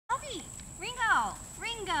puppy. Ringo.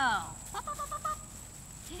 Ringo. Pop, pop, pop, pop, pop.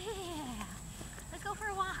 Yeah. Let's go for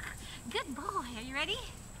a walk. Good boy. Are you ready?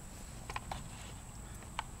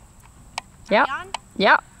 Yep. Are you on?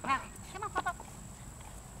 Yep. Right. Come on, pop, pop.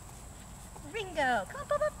 Ringo. Come on,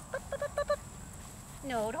 pop, pop, pop, pop, pop, pop.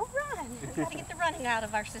 No, don't run. We gotta get the running out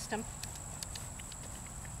of our system.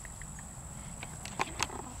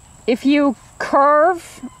 If you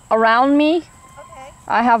curve around me, Okay.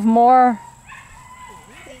 I have more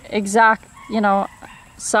exact,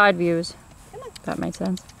 side views. Come on. If that makes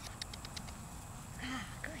sense. Ah,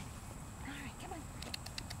 good. All right, come on.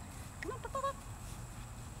 Come on, pop, pop, pop.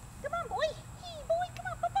 Come on, boy. Hey, boy, come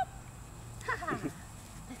on, pop, pop. Ha ha.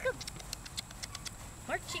 Let's go.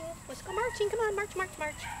 Marching. Let's go marching. Come on, march, march,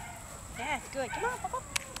 march. That's good. Come on, pop, pop.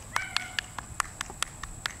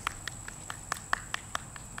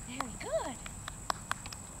 Very good.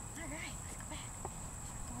 All right, let's go back.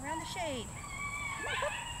 Go around the shade. Come on,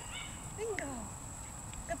 pop. Bingo.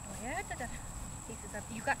 Good boy. Da, da, da. Faces up.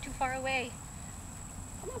 You got too far away.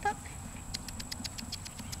 Come on, pup.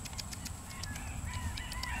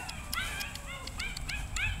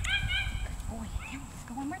 Good boy. Now, let's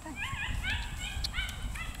go one more time.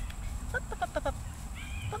 Up, up, up, up, up.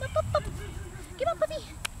 Up, up, up, up. Come on, puppy.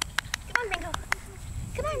 Come on, Ringo.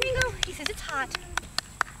 Come on, Ringo. He says it's hot.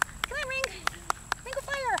 Come on, Ring. Ringo,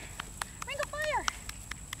 fire. Ringo, fire.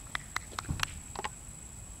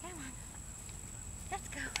 Come on. Let's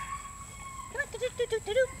go. Come on.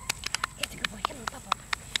 Do-do-do-do-do-do. It's a good boy. Come on, pop up.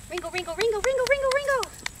 Ringo, Ringo, Ringo, Ringo, Ringo, Ringo.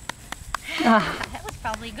 That was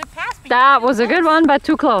probably a good pass. That was a good one, but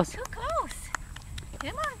too close. Too close.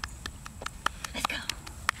 Come on. Let's go.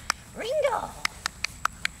 Ringo.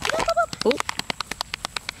 Come on, pop up. Oh.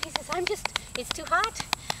 He says, it's too hot,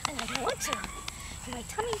 and I don't want to. And my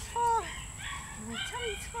tummy's full. And my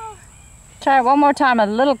tummy's full. Try it one more time, a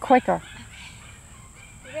little quicker.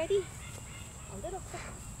 You ready? A little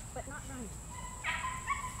quicker, but not run.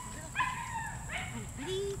 A little quicker.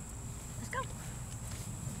 Ready? Let's go.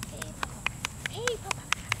 Hey, Papa. Hey, Papa.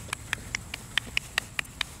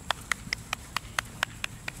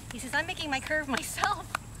 He says, I'm making my curve myself.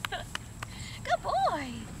 Good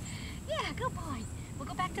boy. Yeah, good boy. We'll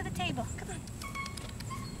go back to the table. Come on.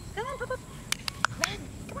 Come on, Papa. Run.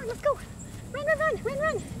 Come on, let's go. Run, run, run, run,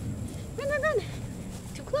 run. Run, run, run.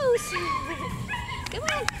 Too close. Come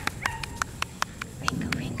on. Ringo,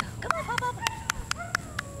 Ringo. Come on, Papa.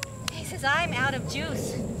 He says, I'm out of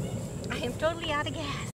juice. I am totally out of gas.